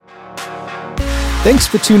Thanks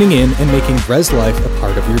for tuning in and making Res Life a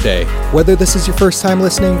part of your day. Whether this is your first time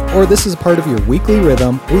listening or this is a part of your weekly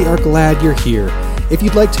rhythm, we are glad you're here. If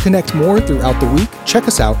you'd like to connect more throughout the week, check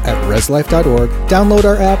us out at reslife.org, download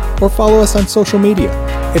our app, or follow us on social media.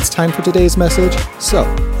 It's time for today's message, so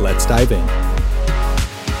let's dive in.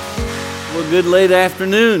 Well, good late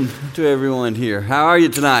afternoon to everyone here. How are you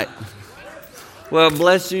tonight? Well,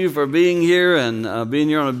 bless you for being here and being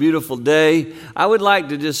here on a beautiful day. I would like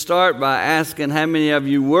to just start by asking how many of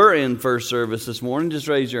you were in first service this morning. Just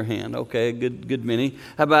raise your hand. Okay, good many.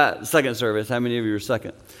 How about second service? How many of you were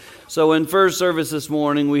second? So in first service this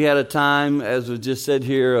morning, we had a time, as was just said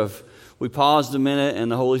here, we paused a minute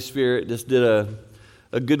and the Holy Spirit just did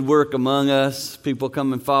a good work among us. People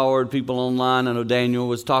coming forward, people online. I know Daniel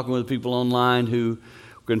was talking with people online who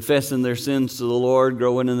confessing their sins to the Lord,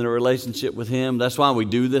 growing in their relationship with Him. That's why we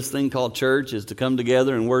do this thing called church, is to come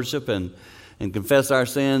together and worship and confess our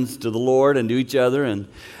sins to the Lord and to each other. And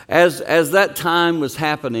as that time was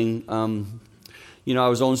happening, I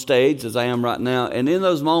was on stage, as I am right now, and in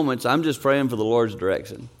those moments, I'm just praying for the Lord's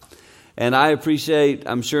direction. And I appreciate,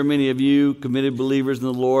 I'm sure many of you committed believers in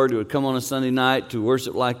the Lord who would come on a Sunday night to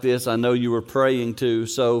worship like this. I know you were praying too.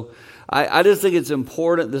 So I just think it's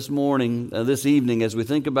important this morning, this evening, as we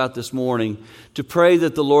think about this morning, to pray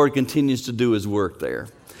that the Lord continues to do His work there.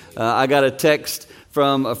 I got a text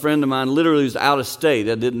from a friend of mine, literally was out of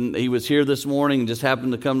state. He was here this morning and just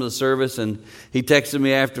happened to come to the service, and he texted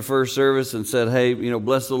me after first service and said, hey,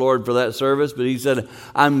 bless the Lord for that service. But he said,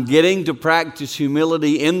 I'm getting to practice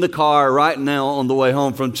humility in the car right now on the way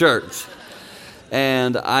home from church.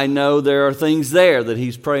 And I know there are things there that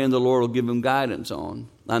he's praying the Lord will give him guidance on.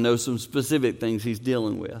 I know some specific things he's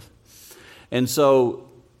dealing with. And so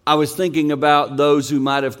I was thinking about those who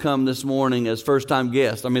might have come this morning as first-time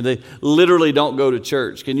guests. I mean, they literally don't go to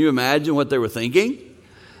church. Can you imagine what they were thinking?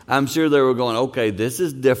 I'm sure they were going, okay, this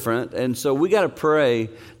is different. And so we got to pray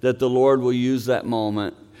that the Lord will use that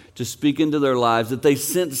moment to speak into their lives, that they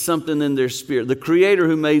sense something in their spirit. The Creator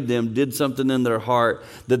who made them did something in their heart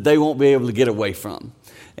that they won't be able to get away from.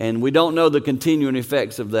 And we don't know the continuing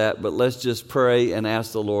effects of that, but let's just pray and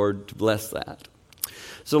ask the Lord to bless that.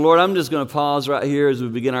 So, Lord, I'm just going to pause right here as we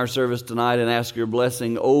begin our service tonight and ask your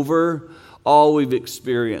blessing over all we've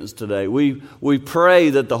experienced today. We pray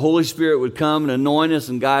that the Holy Spirit would come and anoint us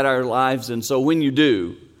and guide our lives. And so when you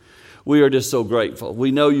do, we are just so grateful.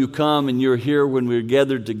 We know you come and you're here when we're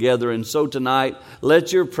gathered together. And so tonight,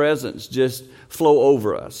 let your presence just flow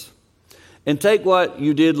over us. And take what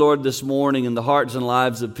you did, Lord, this morning in the hearts and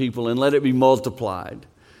lives of people and let it be multiplied.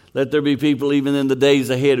 Let there be people even in the days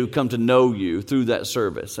ahead who come to know you through that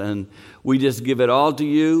service. And we just give it all to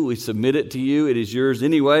you. We submit it to you. It is yours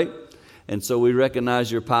anyway. And so we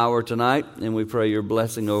recognize your power tonight and we pray your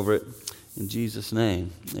blessing over it. In Jesus'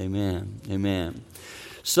 name, amen. Amen.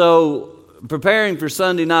 So preparing for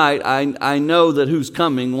Sunday night, I know that who's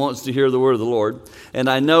coming wants to hear the word of the Lord. And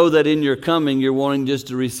I know that in your coming, you're wanting just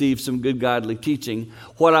to receive some good godly teaching.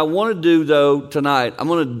 What I want to do, though, tonight, I'm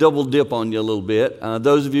going to double dip on you a little bit.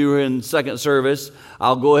 Those of you who are in second service,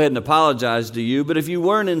 I'll go ahead and apologize to you. But if you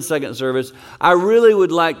weren't in second service, I really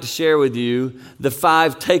would like to share with you the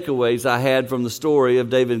 5 takeaways I had from the story of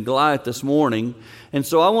David and Goliath this morning. And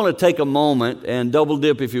so I want to take a moment and double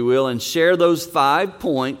dip, if you will, and share those 5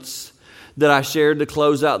 points that I shared to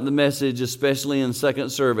close out the message, especially in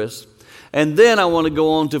second service. And then I want to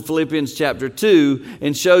go on to Philippians chapter 2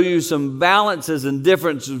 and show you some balances and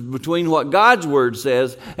differences between what God's Word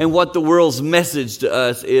says and what the world's message to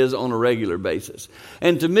us is on a regular basis.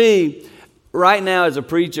 And to me, right now as a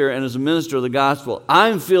preacher and as a minister of the gospel,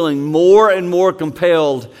 I'm feeling more and more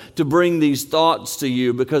compelled to bring these thoughts to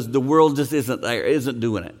you because the world just isn't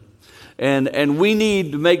doing it. And we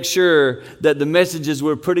need to make sure that the messages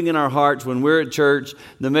we're putting in our hearts when we're at church,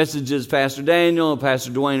 the messages Pastor Daniel and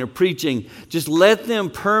Pastor Dwayne are preaching, just let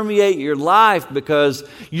them permeate your life because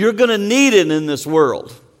you're going to need it in this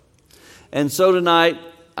world. And so tonight,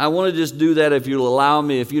 I want to just do that if you'll allow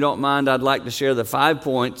me. If you don't mind, I'd like to share the 5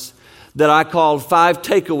 points that I called 5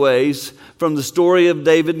 takeaways from the story of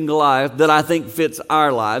David and Goliath that I think fits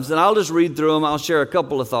our lives. And I'll just read through them. I'll share a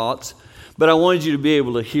couple of thoughts. But I wanted you to be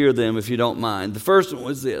able to hear them if you don't mind. The first one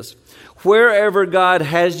was this. Wherever God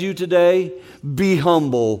has you today, be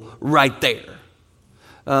humble right there.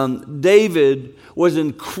 David was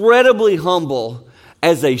incredibly humble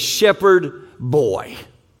as a shepherd boy.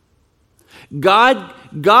 God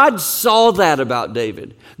saw that about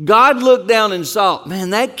David. God looked down and saw,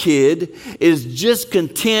 man, that kid is just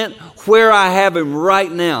content where I have him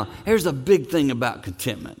right now. Here's a big thing about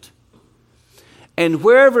contentment. And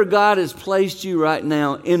wherever God has placed you right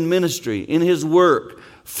now in ministry, in His work,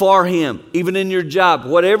 for Him, even in your job,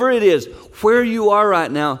 whatever it is, where you are right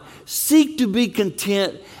now, seek to be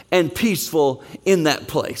content and peaceful in that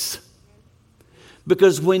place.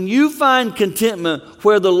 Because when you find contentment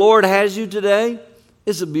where the Lord has you today,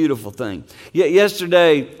 it's a beautiful thing.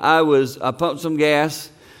 Yesterday, I pumped some gas,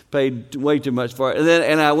 paid way too much for it,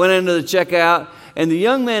 and I went into the checkout, and the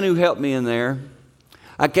young man who helped me in there,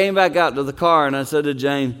 I came back out to the car, and I said to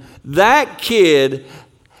Jane, that kid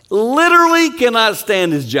literally cannot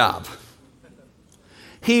stand his job.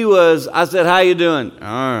 I said, how you doing? All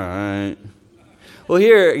right. Well,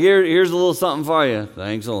 here's a little something for you.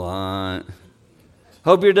 Thanks a lot.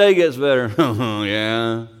 Hope your day gets better. Oh,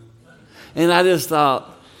 yeah. And I just thought,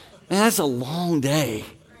 man, that's a long day.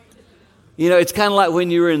 You know, it's kind of like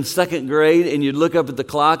when you were in second grade and you'd look up at the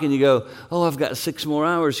clock and you go, oh, I've got 6 more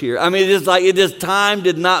hours here. I mean, time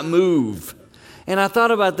did not move. And I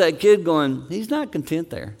thought about that kid going, he's not content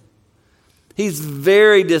there. He's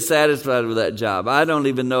very dissatisfied with that job. I don't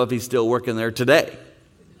even know if he's still working there today.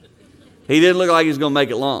 He didn't look like he was going to make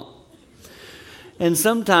it long. And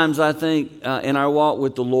sometimes I think in our walk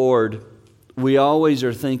with the Lord, we always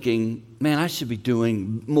are thinking, man, I should be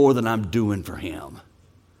doing more than I'm doing for Him.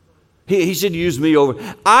 He should use me over.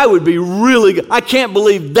 I would be really good. I can't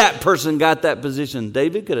believe that person got that position.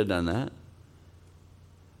 David could have done that.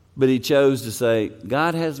 But he chose to say,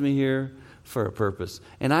 God has me here for a purpose.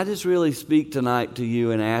 And I just really speak tonight to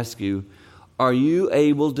you and ask you, are you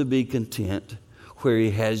able to be content where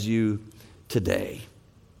He has you today?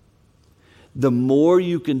 The more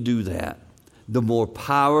you can do that, the more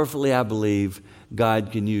powerfully I believe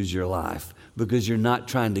God can use your life, because you're not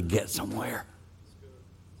trying to get somewhere.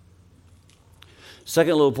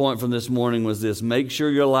 Second little point from this morning was this: make sure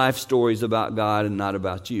your life story is about God and not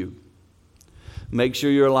about you. Make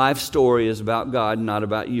sure your life story is about God and not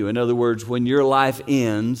about you. In other words, when your life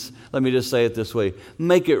ends, let me just say it this way,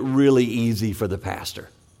 make it really easy for the pastor.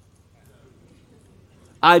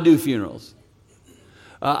 I do funerals.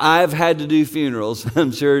 I've had to do funerals.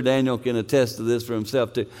 I'm sure Daniel can attest to this for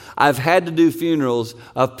himself too. I've had to do funerals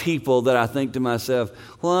of people that I think to myself,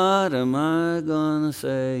 what am I going to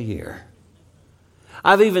say here?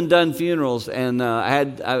 I've even done funerals, and I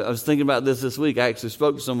was thinking about this week. I actually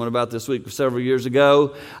spoke to someone about this week several years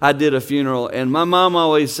ago. I did a funeral, and my mom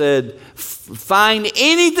always said, find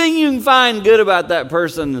anything you can find good about that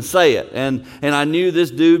person and say it. And I knew this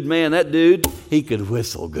dude, man, that dude, he could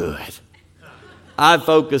whistle good. I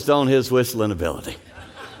focused on his whistling ability.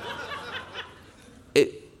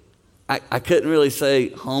 I couldn't really say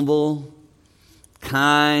humble,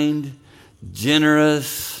 kind,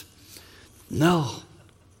 generous. No.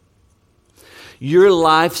 Your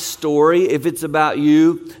life story, if it's about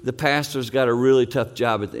you, the pastor's got a really tough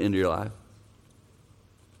job at the end of your life.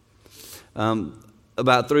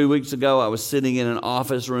 About 3 weeks ago, I was sitting in an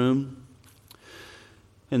office room,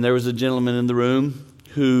 and there was a gentleman in the room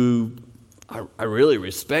who I really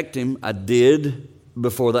respect him. I did.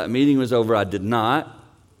 Before that meeting was over, I did not.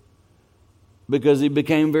 Because he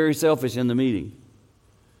became very selfish in the meeting.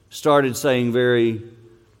 Started saying very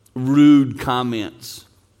rude comments.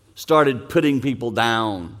 Started putting people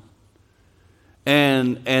down.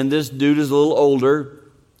 And this dude is a little older.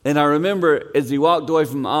 And I remember as he walked away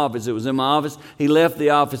from the office, it was in my office, he left the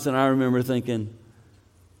office, and I remember thinking,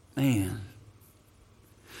 man,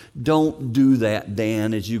 don't do that,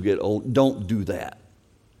 Dan, as you get old. Don't do that.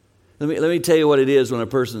 Let me tell you what it is when a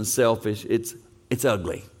person's selfish. It's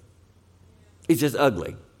ugly. It's just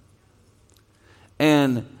ugly.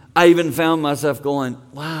 And I even found myself going,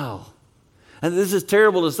 wow. And this is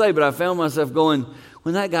terrible to say, but I found myself going,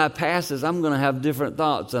 when that guy passes, I'm going to have different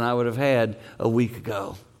thoughts than I would have had a week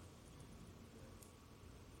ago.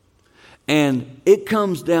 And it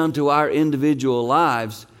comes down to our individual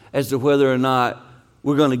lives as to whether or not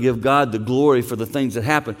we're going to give God the glory for the things that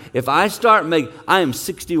happen. If I am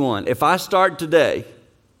 61. If I start today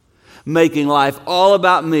making life all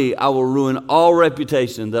about me, I will ruin all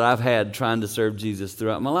reputation that I've had trying to serve Jesus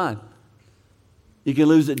throughout my life. You can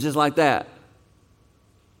lose it just like that.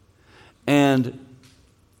 And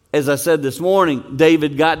as I said this morning,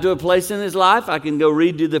 David got to a place in his life, I can go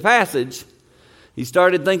read you the passage. He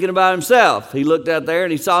started thinking about himself. He looked out there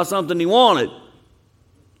and he saw something he wanted.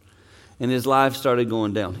 And his life started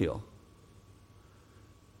going downhill.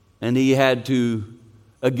 And he had to,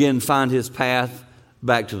 again, find his path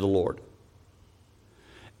back to the Lord.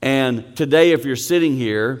 And today, if you're sitting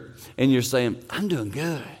here and you're saying, I'm doing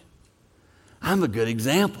good. I'm a good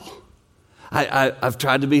example. I've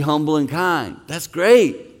tried to be humble and kind. That's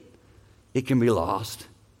great. It can be lost.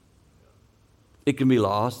 It can be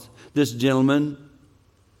lost. This gentleman,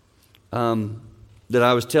 that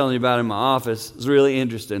I was telling you about in my office is really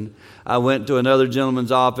interesting. I went to another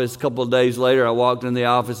gentleman's office. A couple of days later, I walked in the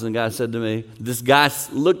office, and the guy said to me, this guy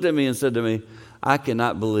looked at me and said to me, I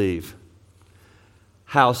cannot believe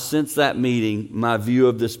how since that meeting, my view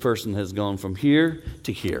of this person has gone from here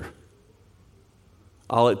to here.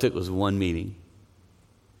 All it took was one meeting.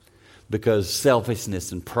 Because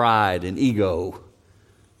selfishness and pride and ego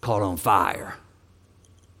caught on fire.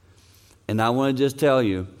 And I want to just tell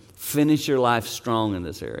you, finish your life strong in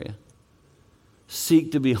this area.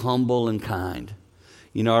 Seek to be humble and kind.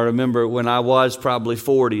 You know, I remember when I was probably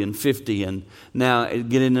 40 and 50 and now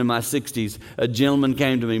getting into my 60s, a gentleman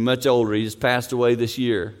came to me much older. He just passed away this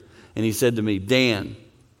year. And he said to me, Dan,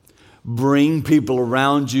 bring people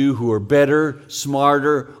around you who are better,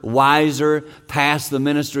 smarter, wiser, pass the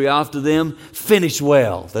ministry off to them, finish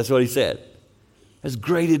well. That's what he said. That's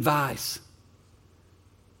great advice.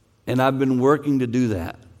 And I've been working to do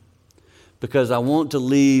that because I want to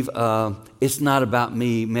leave it's not about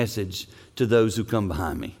me message to those who come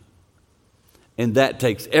behind me. And that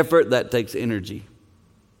takes effort, that takes energy.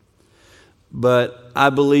 But I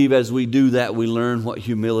believe as we do that, we learn what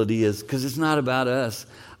humility is because it's not about us.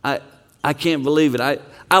 I can't believe it. I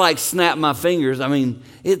like snap my fingers. I mean,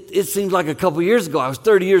 it seems like a couple years ago. I was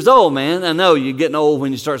 30 years old, man. I know you're getting old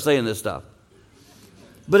when you start saying this stuff.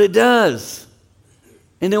 But it does.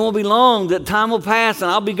 And it won't be long that time will pass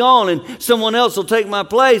and I'll be gone and someone else will take my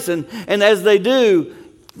place. And as they do,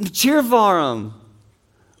 cheer for them.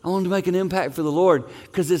 I want to make an impact for the Lord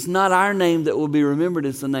because it's not our name that will be remembered.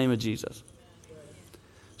 It's the name of Jesus.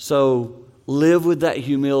 So live with that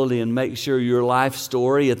humility and make sure your life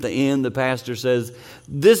story at the end, the pastor says,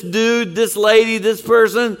 this dude, this lady, this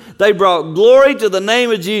person, they brought glory to the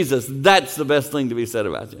name of Jesus. That's the best thing to be said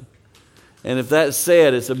about you. And if that's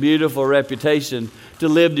said, it's a beautiful reputation to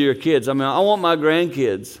live to your kids. I mean, I want my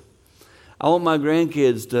grandkids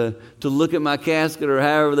to look at my casket or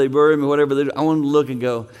however they bury me, whatever they do. I want them to look and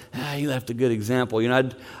go, you left a good example. You know,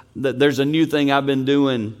 there's a new thing I've been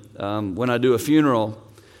doing when I do a funeral.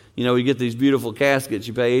 You know, we get these beautiful caskets.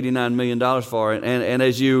 You pay $89 million for it. And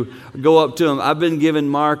as you go up to them, I've been giving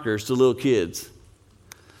markers to little kids.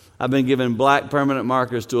 I've been giving black permanent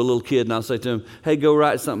markers to a little kid, and I'll say to him, hey, go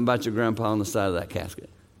write something about your grandpa on the side of that casket.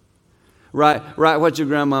 Write what your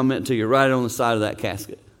grandma meant to you. Write it on the side of that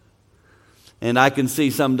casket. And I can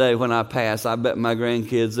see someday when I pass, I bet my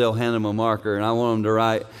grandkids, they'll hand them a marker, and I want them to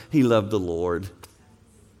write, he loved the Lord.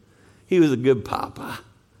 He was a good papa.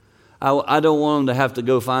 I don't want them to have to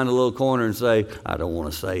go find a little corner and say, I don't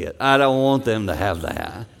want to say it. I don't want them to have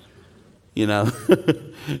that. You know,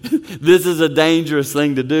 this is a dangerous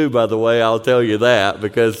thing to do, by the way, I'll tell you that,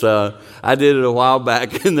 because I did it a while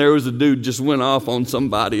back, and there was a dude just went off on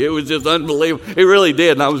somebody. It was just unbelievable. It really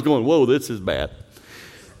did, and I was going, whoa, this is bad.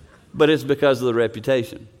 But it's because of the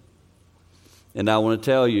reputation. And I want to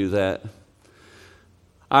tell you that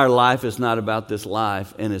our life is not about this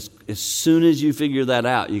life, and as soon as you figure that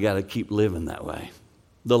out, you got to keep living that way.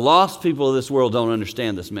 The lost people of this world don't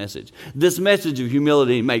understand this message. This message of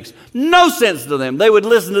humility makes no sense to them. They would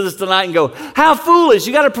listen to this tonight and go, how foolish,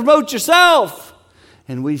 you got to promote yourself.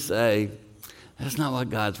 And we say, that's not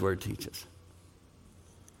what God's word teaches.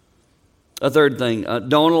 A third thing,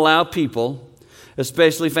 don't allow people,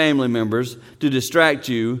 especially family members, to distract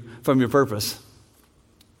you from your purpose.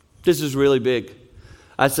 This is really big.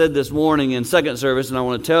 I said this morning in second service, and I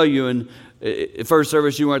want to tell you in first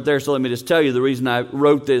service you weren't there, so let me just tell you the reason I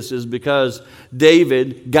wrote this is because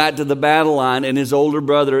David got to the battle line and his older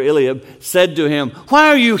brother Eliab said to him, why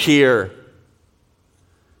are you here?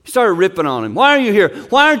 He started ripping on him. Why are you here?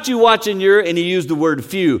 Why aren't you watching and he used the word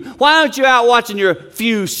few. Why aren't you out watching your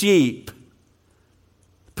few sheep?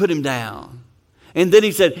 Put him down. And then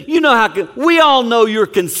he said, you know how, we all know you're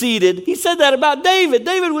conceited. He said that about David.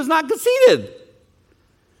 David was not conceited.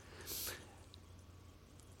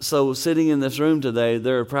 So sitting in this room today,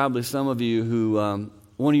 there are probably some of you who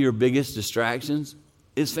one of your biggest distractions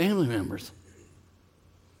is family members.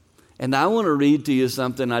 And I want to read to you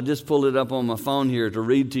something. I just pulled it up on my phone here to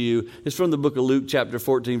read to you. It's from the book of Luke chapter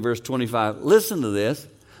 14, verse 25. Listen to this.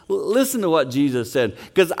 Listen to what Jesus said.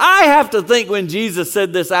 Because I have to think when Jesus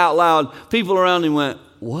said this out loud, people around him went,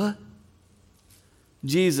 what?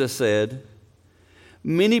 Jesus said,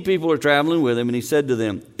 many people are traveling with him, and he said to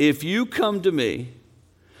them, if you come to me,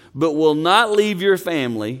 but will not leave your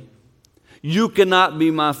family, you cannot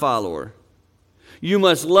be my follower. You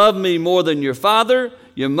must love me more than your father,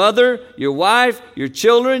 your mother, your wife, your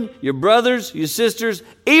children, your brothers, your sisters,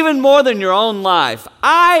 even more than your own life.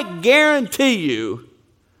 I guarantee you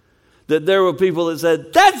that there were people that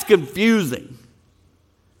said, that's confusing.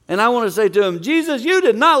 And I want to say to him, Jesus, you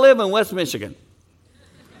did not live in West Michigan.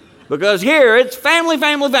 because here it's family,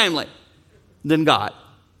 family, family, than God.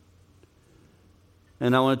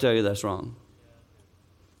 And I want to tell you that's wrong.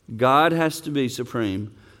 God has to be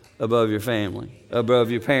supreme above your family, above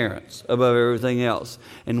your parents, above everything else.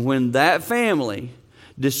 And when that family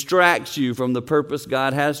distracts you from the purpose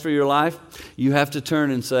God has for your life, you have to turn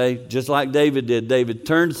and say, just like David did. David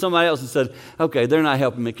turned to somebody else and said, okay, they're not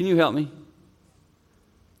helping me. Can you help me?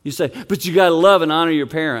 You say, but you got to love and honor your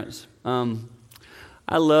parents.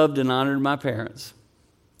 I loved and honored my parents.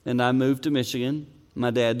 And I moved to Michigan. My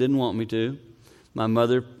dad didn't want me to. My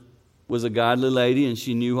mother was a godly lady, and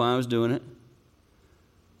she knew why I was doing it.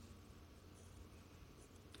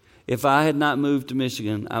 If I had not moved to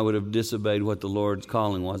Michigan, I would have disobeyed what the Lord's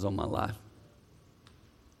calling was on my life.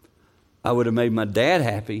 I would have made my dad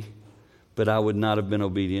happy, but I would not have been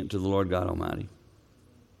obedient to the Lord God Almighty.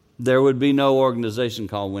 There would be no organization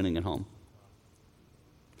called Winning at Home.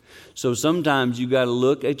 So sometimes you got to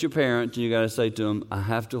look at your parents and you got to say to them, I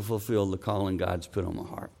have to fulfill the calling God's put on my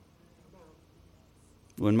heart.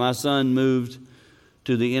 When my son moved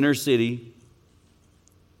to the inner city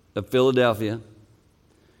of Philadelphia,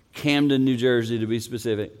 Camden, New Jersey to be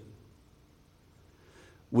specific,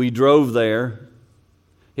 we drove there.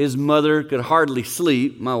 His mother could hardly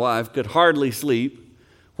sleep, my wife could hardly sleep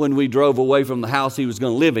when we drove away from the house he was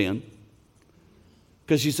going to live in.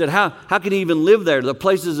 Because she said, how can he even live there? The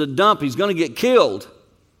place is a dump. He's going to get killed.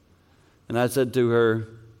 And I said to her,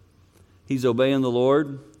 he's obeying the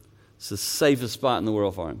Lord. It's the safest spot in the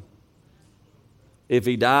world for him. If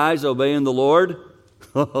he dies obeying the Lord,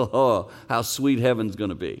 how sweet heaven's going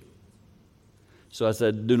to be. So I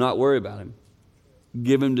said, do not worry about him.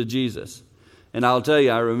 Give him to Jesus. And I'll tell you,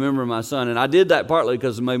 I remember my son, and I did that partly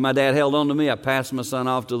because my dad held on to me. I passed my son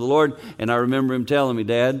off to the Lord, and I remember him telling me,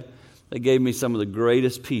 Dad, they gave me some of the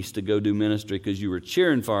greatest peace to go do ministry because you were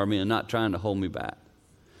cheering for me and not trying to hold me back.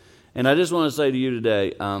 And I just want to say to you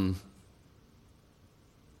today,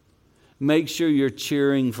 make sure you're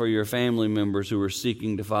cheering for your family members who are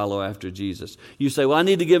seeking to follow after Jesus. You say, well, I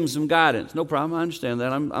need to give them some guidance. No problem, I understand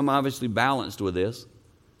that. I'm obviously balanced with this.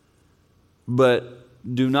 But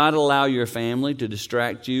do not allow your family to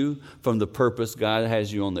distract you from the purpose God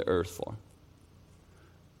has you on the earth for.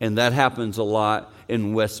 And that happens a lot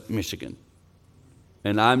in West Michigan.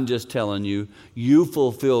 And I'm just telling you, you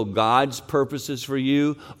fulfill God's purposes for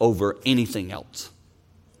you over anything else.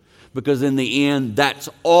 Because in the end, that's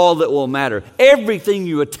all that will matter. Everything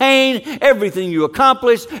you attain, everything you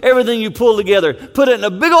accomplish, everything you pull together, put it in a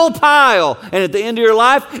big old pile. And at the end of your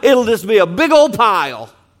life, it'll just be a big old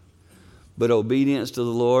pile. But obedience to the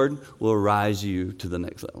Lord will rise you to the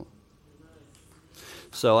next level.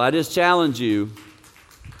 So I just challenge you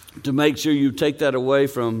to make sure you take that away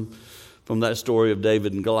from that story of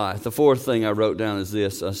David and Goliath. The fourth thing I wrote down is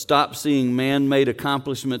this. Stop seeing man-made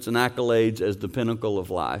accomplishments and accolades as the pinnacle of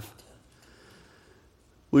life.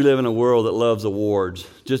 We live in a world that loves awards.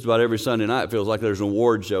 Just about every Sunday night it feels like there's an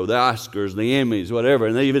award show. The Oscars, the Emmys, whatever.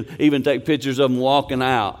 And they even take pictures of them walking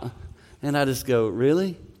out. And I just go,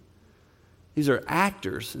 really? These are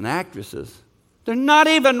actors and actresses. They're not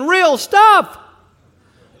even real stuff.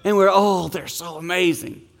 And they're so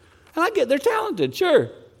amazing. And I get they're talented,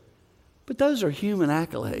 sure. But those are human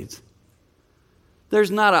accolades.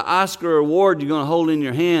 There's not an Oscar award you're going to hold in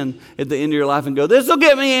your hand at the end of your life and go, this will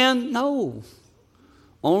get me in. No.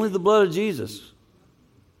 Only the blood of Jesus.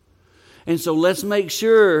 And so let's make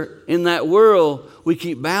sure in that world we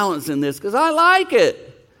keep balancing this because I like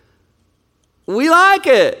it. We like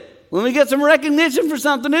it. When we get some recognition for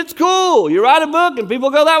something, it's cool. You write a book and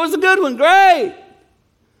people go, that was a good one. Great.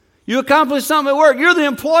 You accomplish something at work. You're the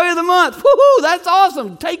employee of the month. Woohoo, that's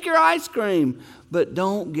awesome. Take your ice cream. But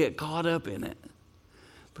don't get caught up in it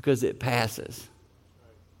because it passes.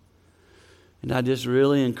 And I just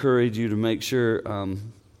really encourage you to make sure,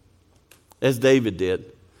 as David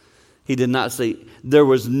did, he did not say, there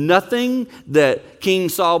was nothing that King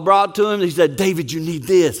Saul brought to him. He said, David, you need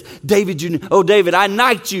this. David, David, I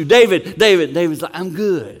knight you. David's like, I'm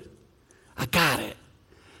good. I got it.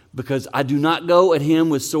 Because I do not go at him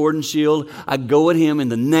with sword and shield. I go at him in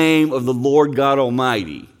the name of the Lord God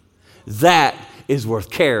Almighty. That is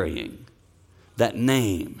worth carrying. That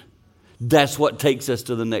name. That's what takes us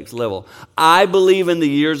to the next level. I believe in the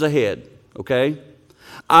years ahead, okay?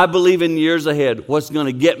 I believe in years ahead. What's going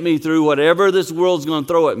to get me through whatever this world's going to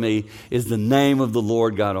throw at me is the name of the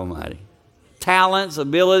Lord God Almighty. Talents,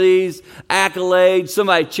 abilities, accolades,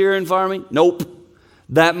 somebody cheering for me? Nope.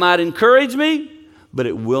 That might encourage me, but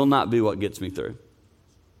it will not be what gets me through.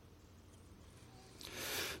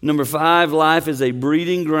 Number 5, life is a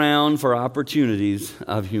breeding ground for opportunities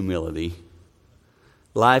of humility.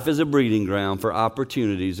 Life is a breeding ground for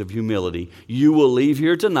opportunities of humility. You will leave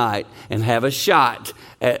here tonight and have a shot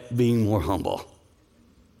at being more humble.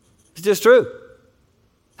 It's just true.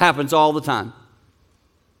 Happens all the time.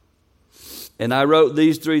 And I wrote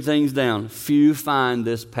these 3 things down. Few find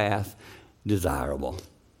this path desirable.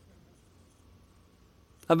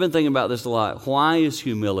 I've been thinking about this a lot. Why is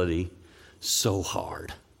humility so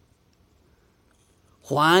hard?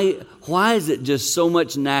 Why is it just so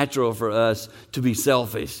much natural for us to be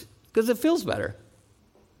selfish? Because it feels better.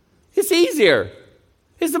 It's easier.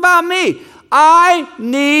 It's about me. I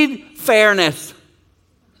need fairness.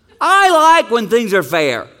 I like when things are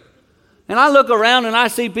fair. And I look around and I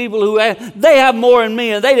see people who they have more than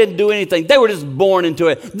me and they didn't do anything. They were just born into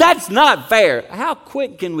it. That's not fair. How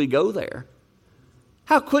quick can we go there?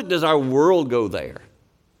 How quick does our world go there?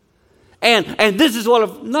 And this is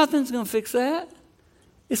nothing's going to fix that.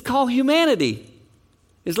 It's called humanity.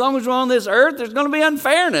 As long as we're on this earth, there's going to be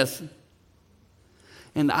unfairness.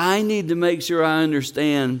 And I need to make sure I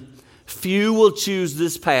understand few will choose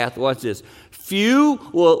this path. Watch this. Few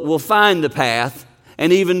will find the path,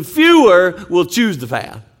 and even fewer will choose the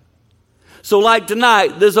path. So like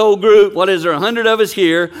tonight, this whole group, 100 of us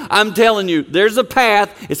here, I'm telling you, there's a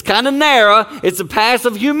path. It's kind of narrow. It's a path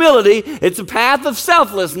of humility. It's a path of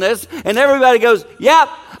selflessness. And everybody goes, yep,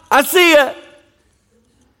 I see it.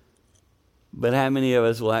 But how many of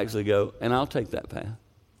us will actually go, and I'll take that path?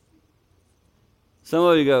 Some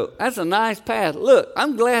of you go, that's a nice path. Look,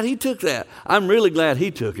 I'm glad he took that. I'm really glad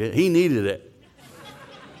he took it. He needed it.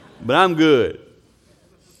 But I'm good.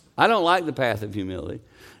 I don't like the path of humility.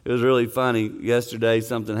 It was really funny. Yesterday,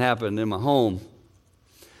 something happened in my home.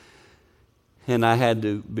 And I had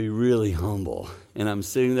to be really humble. And I'm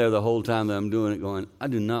sitting there the whole time that I'm doing it going, I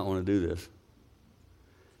do not want to do this.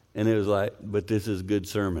 And it was like, but this is good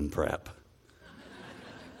sermon prep.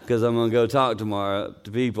 Because I'm going to go talk tomorrow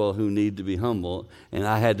to people who need to be humble. And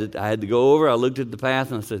I had to go over. I looked at the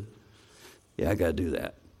path and I said, yeah, I got to do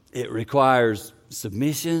that. It requires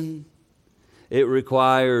submission. It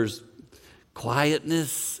requires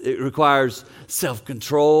quietness. It requires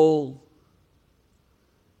self-control.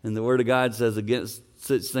 And the Word of God says against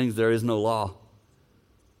such things there is no law.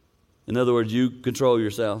 In other words, you control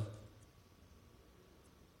yourself.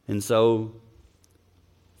 And so,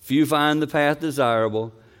 few find the path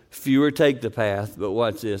desirable. Fewer take the path, but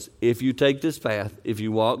watch this. If you take this path, if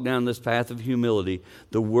you walk down this path of humility,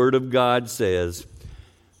 the Word of God says,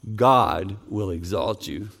 God will exalt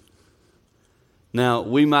you. Now,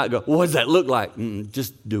 we might go, what does that look like?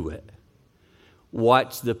 Just do it.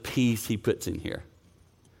 Watch the peace He puts in here.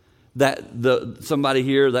 Somebody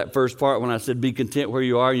here, that first part when I said be content where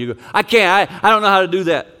you are, you go, I can't, I don't know how to do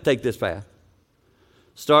that. Take this path.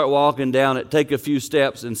 Start walking down it. Take a few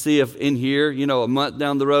steps and see if in here, a month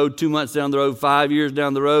down the road, 2 months down the road, 5 years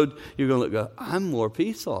down the road, you're going to go, I'm more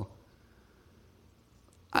peaceful.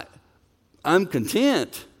 I'm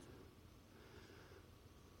content.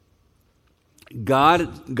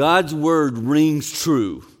 God's word rings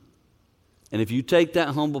true. And if you take that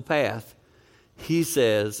humble path, He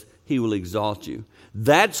says He will exalt you.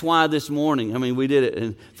 That's why this morning, we did it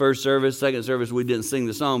in first service, second service, we didn't sing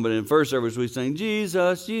the song, but in first service we sang,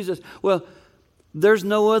 Jesus, Jesus. Well, there's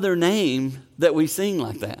no other name that we sing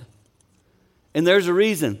like that. And there's a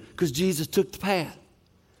reason, because Jesus took the path.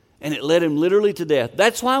 And it led Him literally to death.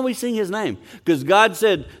 That's why we sing His name. Because God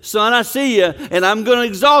said, Son, I see you, and I'm going to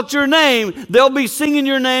exalt your name. They'll be singing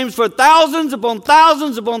your names for thousands upon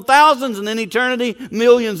thousands upon thousands, and in eternity,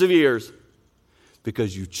 millions of years.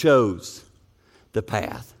 Because you chose the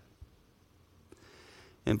path.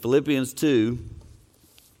 And Philippians 2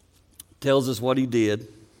 tells us what He did.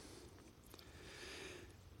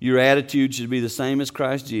 Your attitude should be the same as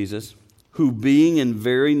Christ Jesus, who being in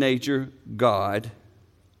very nature God,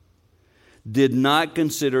 did not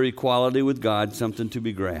consider equality with God something to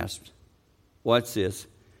be grasped. Watch this.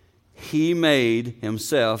 He made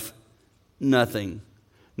Himself nothing.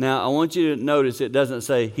 Now, I want you to notice it doesn't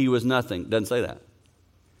say He was nothing. It doesn't say that.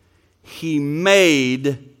 He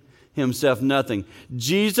made Himself nothing.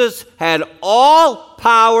 Jesus had all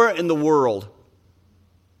power in the world.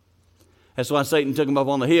 That's why Satan took Him up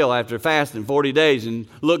on the hill after fasting 40 days and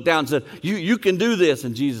looked down and said, you can do this.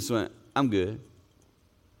 And Jesus went, I'm good.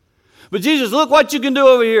 But Jesus, look what you can do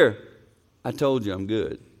over here. I told you I'm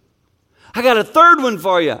good. I got a third one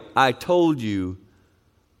for you. I told you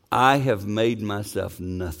I have made myself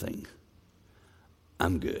nothing.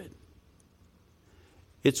 I'm good.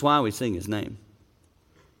 It's why we sing His name.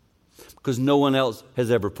 Because no one else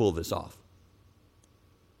has ever pulled this off.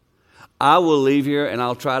 I will leave here and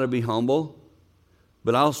I'll try to be humble,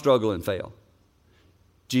 but I'll struggle and fail.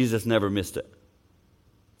 Jesus never missed it.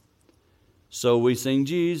 So we sing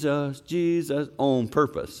Jesus, Jesus on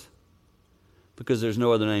purpose, because there's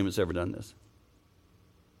no other name that's ever done this.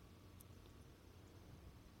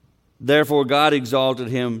 Therefore God exalted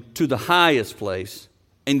him to the highest place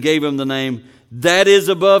and gave him the name that is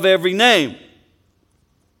above every name.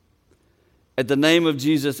 At the name of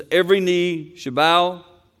Jesus, every knee shall bow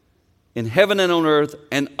in heaven and on earth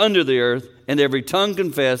and under the earth, and every tongue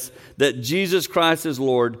confess that Jesus Christ is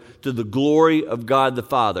Lord, to the glory of God the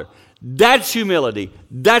Father. That's humility.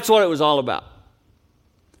 That's what it was all about.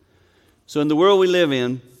 So in the world we live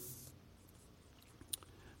in,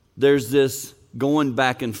 there's this going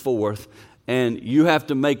back and forth, and you have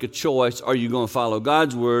to make a choice. Are you going to follow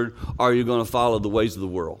God's word, or are you going to follow the ways of the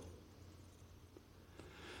world?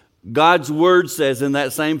 God's word says in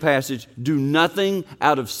that same passage, do nothing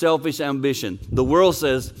out of selfish ambition. The world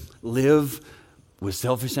says, live with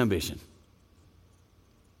selfish ambition.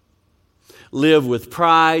 Live with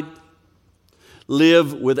pride.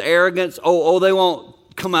 Live with arrogance. Oh, they won't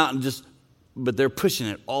come out and just, but they're pushing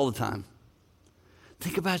it all the time.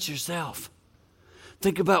 Think about yourself.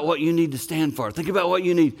 Think about what you need to stand for. Think about what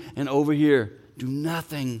you need. And over here, do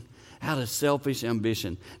nothing out of selfish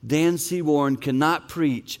ambition. Dan Seaborn cannot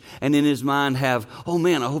preach and in his mind have, oh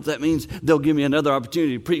man, I hope that means they'll give me another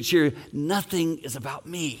opportunity to preach here. Nothing is about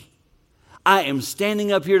me. I am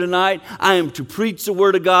standing up here tonight. I am to preach the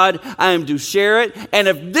word of God. I am to share it. And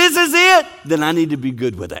if this is it, then I need to be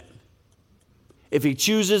good with it. If he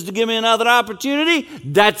chooses to give me another opportunity,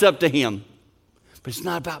 that's up to him. But it's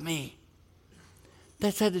not about me.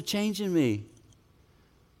 That's had to change in me.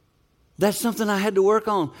 That's something I had to work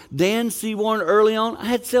on. Dan Seaborn, early on, I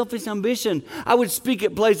had selfish ambition. I would speak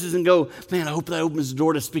at places and go, man, I hope that opens the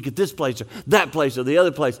door to speak at this place or that place or the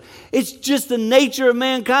other place. It's just the nature of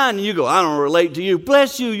mankind. And you go, I don't relate to you.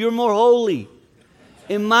 Bless you, you're more holy.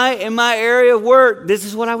 In my area of work, this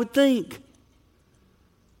is what I would think.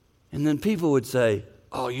 And then people would say,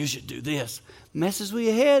 oh, you should do this. Messes with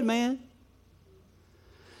your head, man.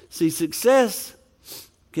 See, success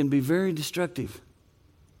can be very destructive.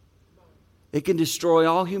 It can destroy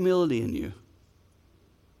all humility in you.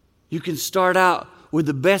 You can start out with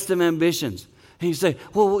the best of ambitions. And you say,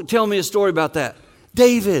 well, tell me a story about that.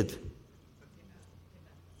 David,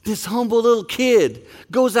 this humble little kid,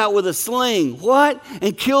 goes out with a sling. What?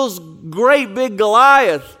 And kills great big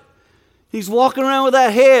Goliath. He's walking around with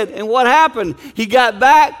that head. And what happened? He got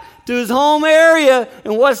back to his home area.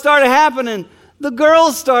 And what started happening? The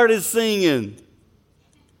girls started singing.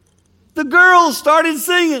 The girls started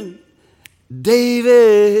singing.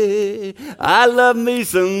 David, I love me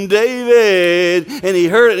some David. And he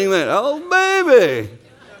heard it and he went, oh, baby.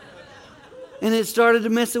 And it started to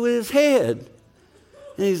mess with his head.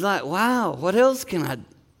 And he's like, wow, what else can I do?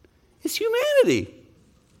 It's humanity.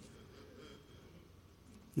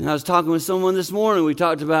 And I was talking with someone this morning. We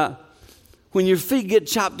talked about when your feet get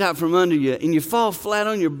chopped out from under you and you fall flat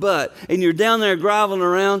on your butt and you're down there groveling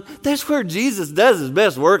around, that's where Jesus does his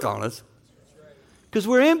best work on us. Because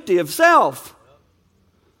we're empty of self.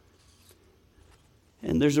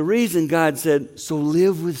 And there's a reason God said, so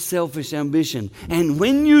live with selfish ambition. And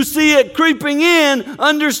when you see it creeping in,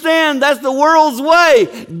 understand that's the world's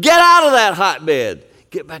way. Get out of that hotbed.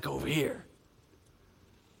 Get back over here.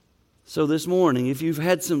 So this morning, if you've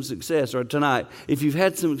had some success, or tonight, if you've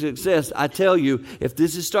had some success, I tell you, if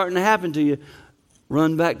this is starting to happen to you,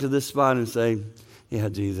 run back to this spot and say, yeah,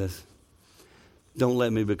 Jesus, don't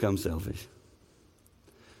let me become selfish.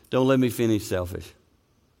 Don't let me finish selfish.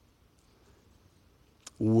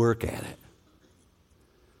 Work at it.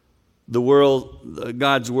 The world,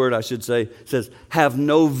 God's word, I should say, says, have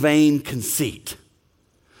no vain conceit.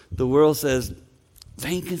 The world says,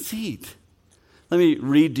 vain conceit. Let me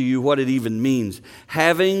read to you what it even means.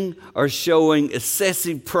 Having or showing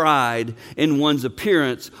excessive pride in one's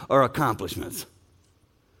appearance or accomplishments.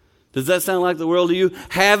 Does that sound like the world to you?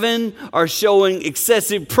 Having or showing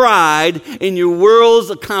excessive pride in your world's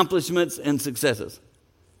accomplishments and successes.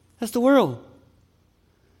 That's the world.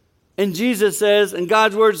 And Jesus says, and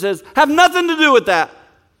God's word says, have nothing to do with that.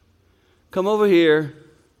 Come over here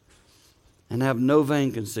and have no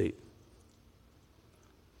vain conceit.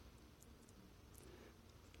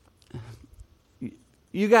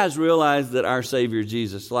 You guys realize that our Savior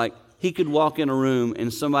Jesus, like he could walk in a room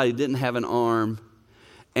and somebody didn't have an arm,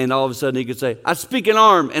 and all of a sudden he could say, I speak an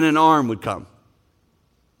arm, and an arm would come.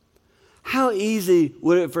 How easy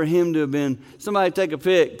would it for him to have been, somebody take a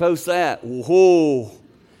pic, post that. Whoa,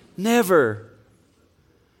 never.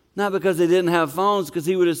 Not because they didn't have phones, because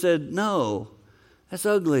he would have said, no, that's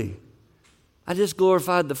ugly. I just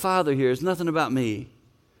glorified the Father here. It's nothing about me.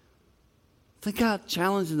 Think how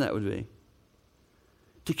challenging that would be.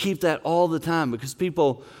 to keep that all the time because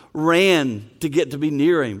people ran to get to be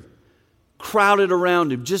near him, crowded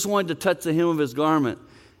around him, just wanted to touch the hem of his garment.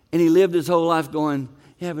 And he lived his whole life going,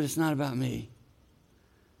 yeah, but it's not about me.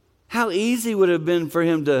 How easy would it have been for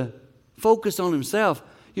him to focus on himself?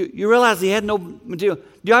 You realize he had no material.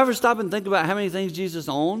 Do you ever stop and think about how many things Jesus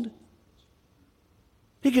owned?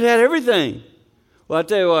 He could have had everything. Well, I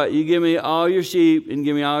tell you what, you give me all your sheep and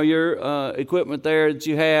give me all your equipment there that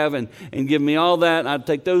you have and give me all that, and I'll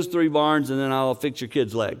take those 3 barns and then I'll fix your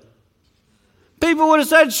kid's leg. People would have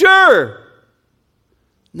said, sure.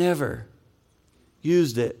 Never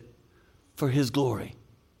used it for his glory.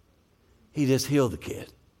 He just healed the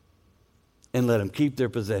kid and let them keep their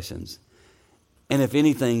possessions. And if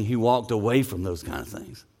anything, he walked away from those kind of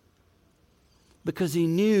things because he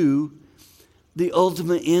knew the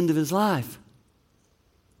ultimate end of his life,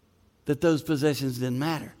 that those possessions didn't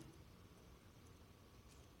matter.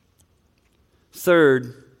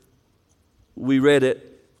 Third, we read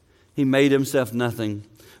it, he made himself nothing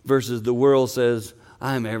versus the world says,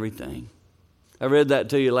 I am everything. I read that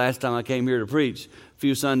to you last time I came here to preach. A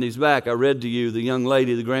few Sundays back, I read to you the young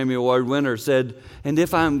lady, the Grammy Award winner, said, and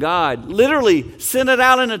if I'm God, literally sent it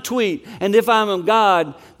out in a tweet, and if I'm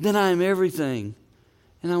God, then I am everything.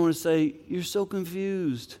 And I want to say, you're so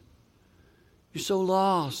confused. You're so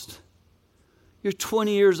lost. You're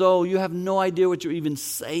 20 years old. You have no idea what you're even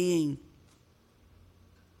saying.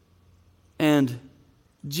 And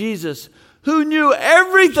Jesus, who knew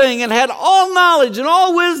everything and had all knowledge and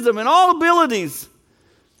all wisdom and all abilities,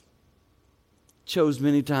 chose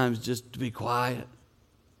many times just to be quiet.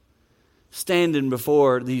 Standing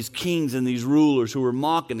before these kings and these rulers who were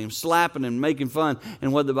mocking him, slapping him, making fun.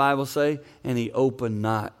 And what did the Bible say? And he opened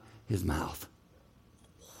not his mouth.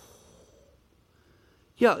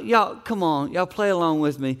 Y'all, come on. Y'all play along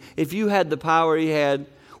with me. If you had the power he had,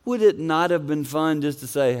 would it not have been fun just to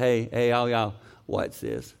say, hey, y'all, watch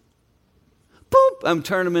this? Boop, I'm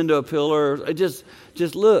turning him into a pillar. Just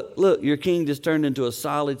look, your king just turned into a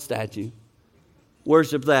solid statue.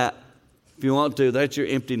 Worship that if you want to. That's your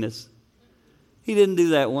emptiness. He didn't do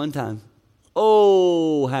that one time.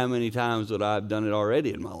 Oh, how many times would I have done it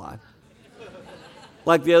already in my life?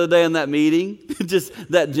 Like the other day in that meeting, just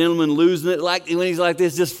that gentleman losing it, like when he's like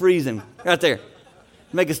this, just freezing right there.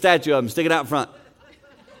 Make a statue of him, stick it out front.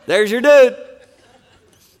 There's your dude.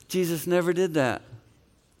 Jesus never did that.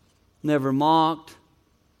 Never mocked.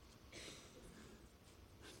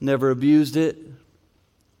 Never abused it.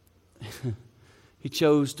 He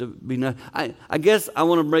chose to be nice. I guess I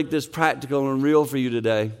want to make this practical and real for you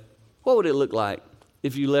today. What would it look like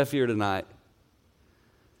if you left here tonight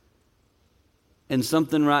and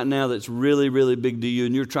something right now that's really, really big to you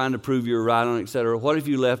and you're trying to prove you're right on it, et cetera? What if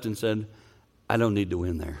you left and said, I don't need to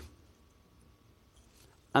win there.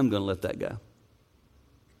 I'm going to let that go.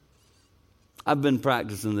 I've been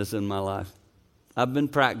practicing this in my life. I've been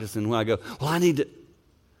practicing when I go, well, I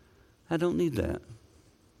don't need that.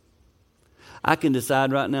 I can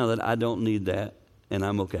decide right now that I don't need that and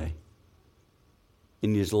I'm okay.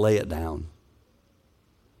 And you just lay it down.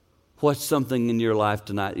 What's something in your life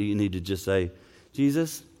tonight that you need to just say,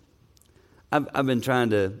 Jesus, I've been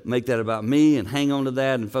trying to make that about me and hang on to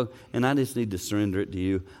that and I just need to surrender it to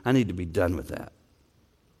you. I need to be done with that.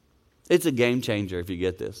 It's a game changer if you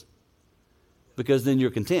get this. Because then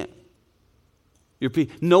you're content.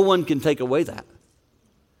 No one can take away that.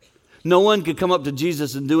 No one could come up to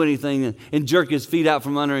Jesus and do anything and jerk his feet out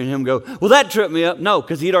from under him and go, well, that tripped me up. No,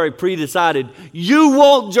 because he'd already pre-decided, you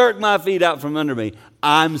won't jerk my feet out from under me.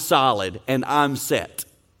 I'm solid and I'm set.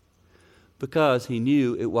 Because he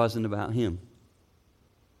knew it wasn't about him.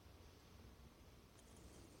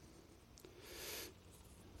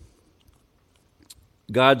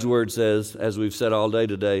 God's word says, as we've said all day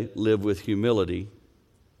today, live with humility.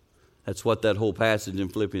 That's what that whole passage in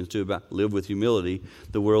Philippians 2 about. Live with humility.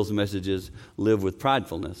 The world's message is live with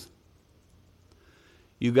pridefulness.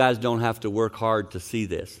 You guys don't have to work hard to see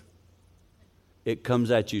this. It comes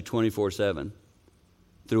at you 24/7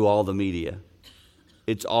 through all the media.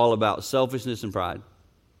 It's all about selfishness and pride.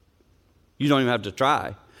 You don't even have to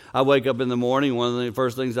try. I wake up in the morning, one of the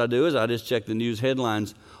first things I do is I just check the news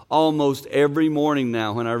headlines. Almost every morning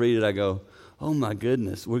now when I read it, I go, oh my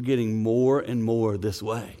goodness, we're getting more and more this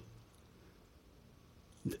way.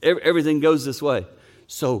 Everything goes this way.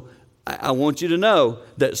 So I want you to know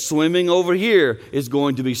that swimming over here is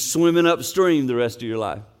going to be swimming upstream the rest of your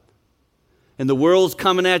life. And the world's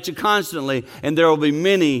coming at you constantly, and there will be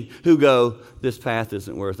many who go, this path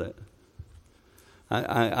isn't worth it.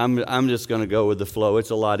 I'm just going to go with the flow.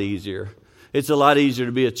 It's a lot easier. It's a lot easier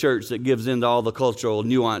to be a church that gives into all the cultural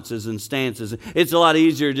nuances and stances. It's a lot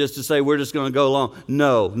easier just to say we're just going to go along.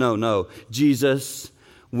 No. Jesus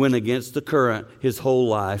went against the current his whole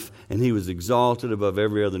life, and he was exalted above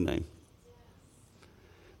every other name.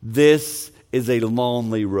 This is a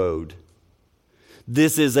lonely road.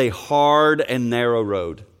 This is a hard and narrow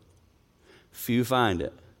road. Few find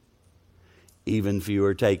it. Even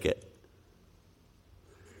fewer take it.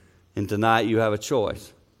 And tonight you have a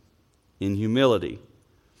choice in humility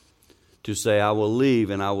to say, I will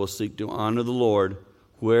leave and I will seek to honor the Lord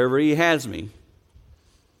wherever he has me,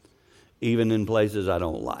 even in places I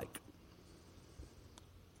don't like.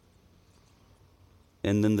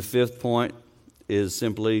 And then the fifth point is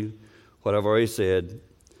simply what I've already said.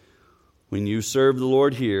 When you serve the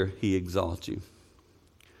Lord here, he exalts you.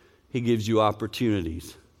 He gives you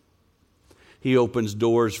opportunities. He opens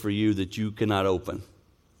doors for you that you cannot open.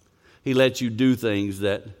 He lets you do things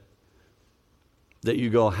that you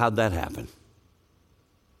go, how'd that happen?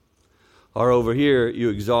 Or over here, you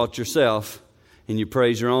exalt yourself and you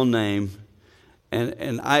praise your own name.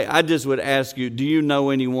 And I just would ask you, do you know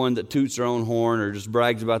anyone that toots their own horn or just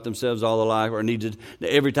brags about themselves all their life, or needs to,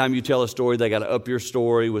 every time you tell a story, they got to up your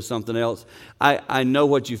story with something else? I know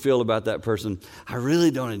what you feel about that person. I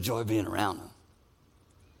really don't enjoy being around them.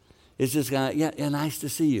 It's just kind of, yeah, nice to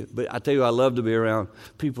see you. But I tell you, I love to be around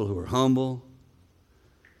people who are humble,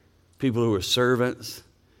 people who are servants,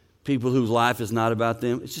 people whose life is not about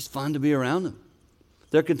them. It's just fun to be around them.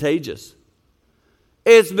 They're contagious.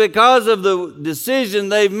 It's because of the decision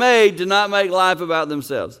they've made to not make life about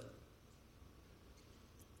themselves.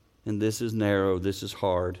 And this is narrow, this is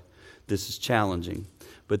hard, this is challenging,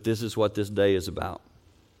 but this is what this day is about.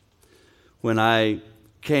 When I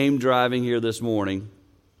came driving here this morning,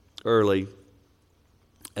 early,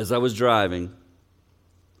 as I was driving,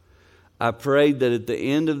 I prayed that at the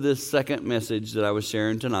end of this second message that I was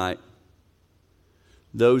sharing tonight,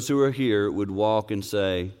 those who are here would walk and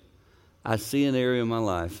say, I see an area in my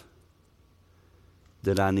life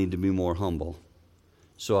that I need to be more humble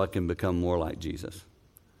so I can become more like Jesus.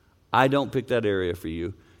 I don't pick that area for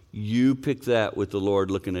you. You pick that with the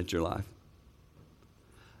Lord looking at your life.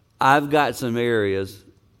 I've got some areas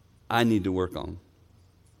I need to work on.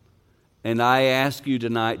 And I ask you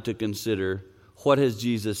tonight to consider, what has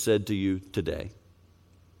Jesus said to you today?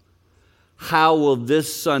 How will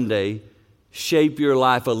this Sunday shape your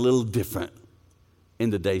life a little different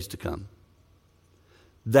in the days to come?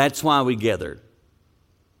 That's why we gather.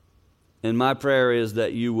 And my prayer is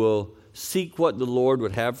that you will seek what the Lord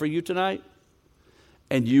would have for you tonight.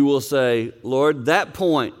 And you will say, Lord, that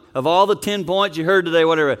point, of all the 10 points you heard today,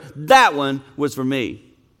 whatever, that one was for me.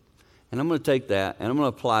 And I'm going to take that and I'm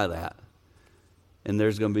going to apply that. And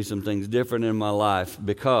there's going to be some things different in my life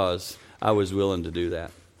because I was willing to do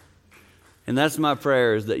that. And that's my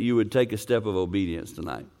prayer, is that you would take a step of obedience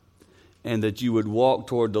tonight. And that you would walk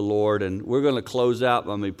toward the Lord. And we're going to close out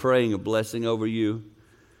by me praying a blessing over you.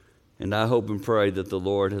 And I hope and pray that the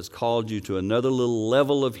Lord has called you to another little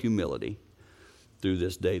level of humility through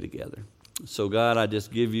this day together. So God, I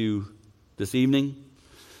just give you this evening.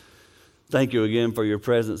 Thank you again for your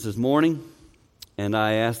presence this morning. And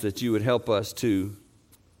I ask that you would help us to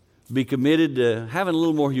be committed to having a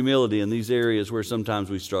little more humility in these areas where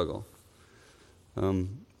sometimes we struggle.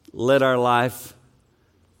 Let our life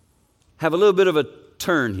have a little bit of a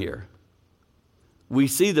turn here. We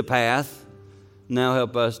see the path. Now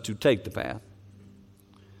help us to take the path.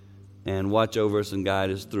 And watch over us and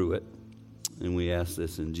guide us through it. And we ask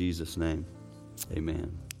this in Jesus' name.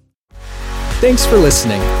 Amen. Thanks for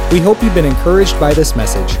listening. We hope you've been encouraged by this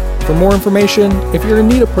message. For more information, if you're in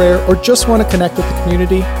need of prayer or just want to connect with the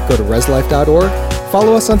community, go to reslife.org,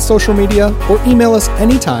 follow us on social media, or email us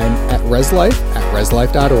anytime at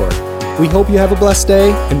reslife@reslife.org. We hope you have a blessed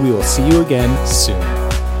day, and we will see you again soon.